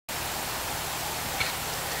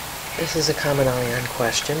This is a common ion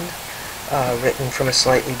question, written from a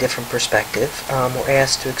slightly different perspective. We're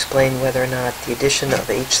asked to explain whether or not the addition of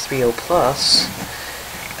H3O plus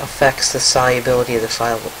affects the solubility of the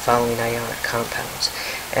following ionic compounds.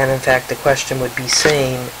 And in fact, the question would be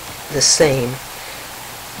the same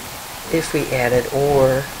if we added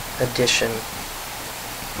or addition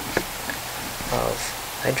of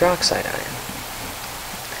hydroxide ion.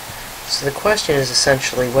 So the question is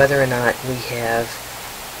essentially whether or not we have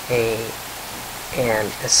an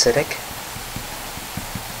acidic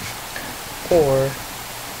or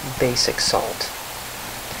basic salt.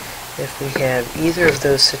 If we have either of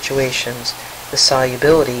those situations, the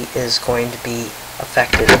solubility is going to be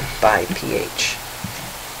affected by pH.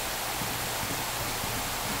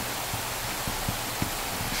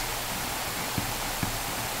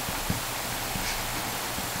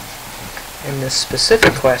 In this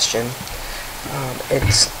specific question,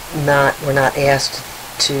 we're not asked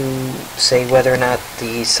to say whether or not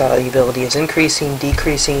the solubility is increasing,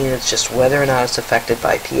 decreasing, it's just whether or not it's affected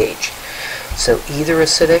by pH. So either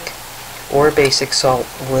acidic or basic salt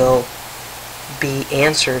will be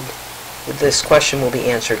answered, this question will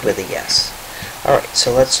be answered with a yes. Alright,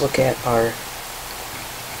 so let's look at our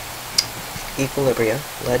equilibria.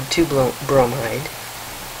 Lead 2 bromide,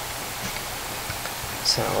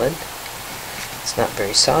 solid. It's not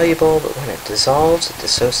very soluble, but when it dissolves, it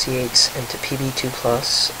dissociates into Pb2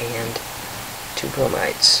 plus and 2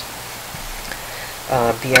 bromides.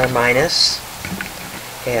 Br minus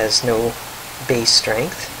has no base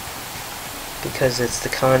strength because it's the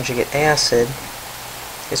conjugate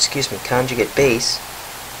conjugate base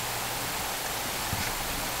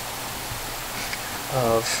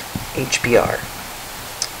of HBr,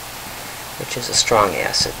 which is a strong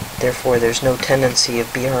acid. Therefore, there's no tendency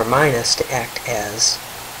of Br minus to act as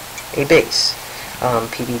a base.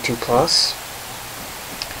 Pb2 plus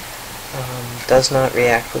does not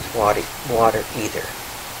react with water either.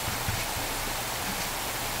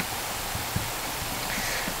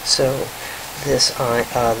 So this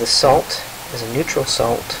the salt is a neutral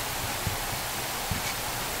salt,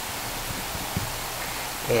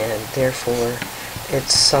 and therefore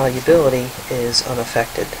its solubility is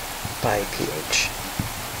unaffected by pH.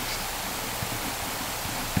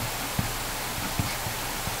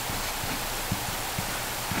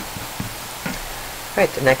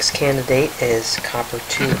 Alright, the next candidate is copper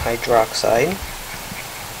 2 hydroxide.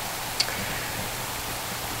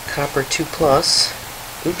 Copper 2 plus,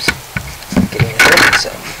 oops, getting ahead of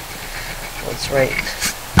myself. Let's write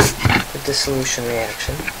the dissolution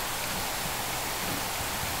reaction.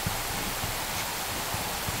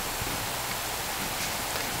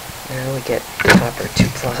 Now we get copper 2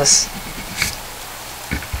 plus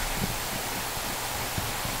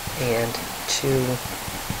and 2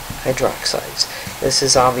 hydroxides. This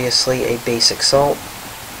is obviously a basic salt,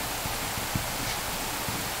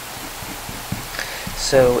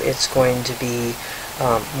 so it's going to be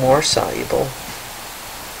more soluble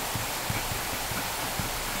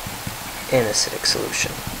in acidic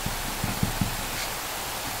solution.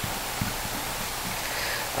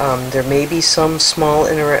 There may be some small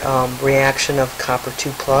reaction of copper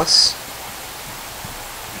 2 plus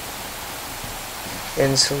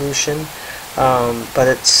in solution, but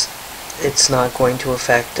it's not going to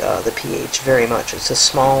affect the pH very much. It's a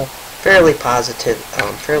small, fairly positive,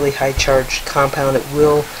 fairly high charged compound. It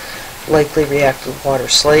will likely react with water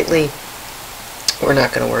slightly. We're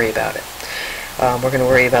not going to worry about it. We're going to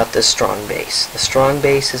worry about this strong base. The strong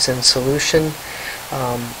base is in solution.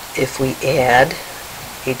 If we add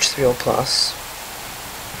H3O plus,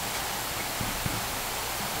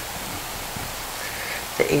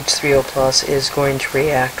 the H3O plus is going to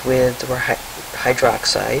react with the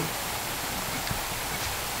hydroxide.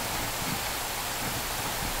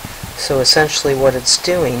 So essentially what it's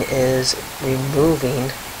doing is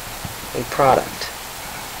removing a product.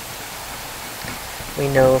 We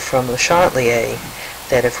know from Le Chatelier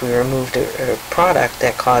that if we removed a product,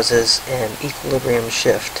 that causes an equilibrium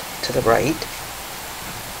shift to the right,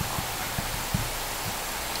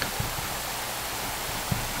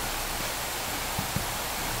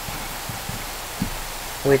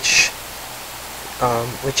 which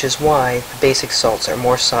is why the basic salts are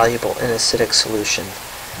more soluble in acidic solution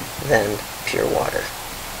than pure water.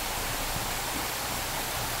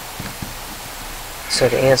 So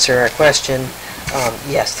to answer our question,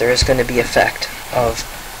 yes, there is going to be effect of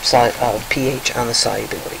pH on the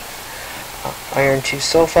solubility. Iron 2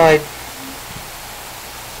 sulfide,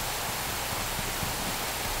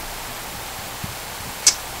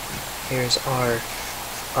 here's our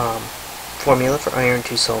formula for iron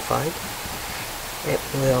 2 sulfide. It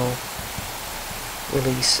will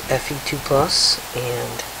release Fe2+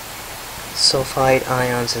 and sulfide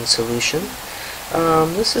ions in solution.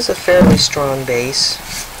 This is a fairly strong base,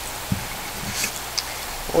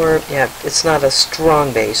 or yeah, it's not a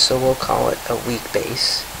strong base, so we'll call it a weak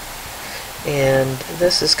base. And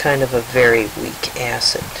this is kind of a very weak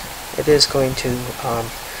acid. It is going to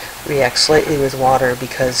react slightly with water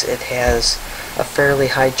because it has a fairly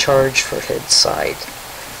high charge for its side.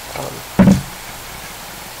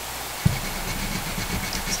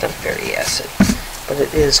 It's not very acid, but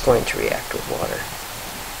it is going to react with water.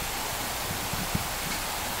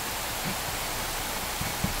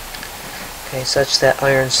 Okay, such that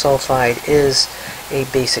iron sulfide is a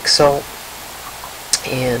basic salt,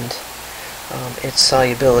 and its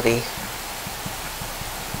solubility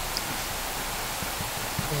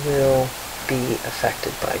will be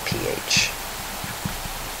affected by pH.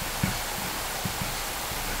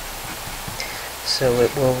 So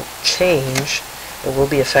it will change. It will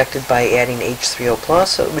be affected by adding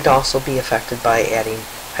H3O+. It would also be affected by adding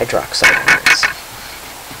hydroxide ions.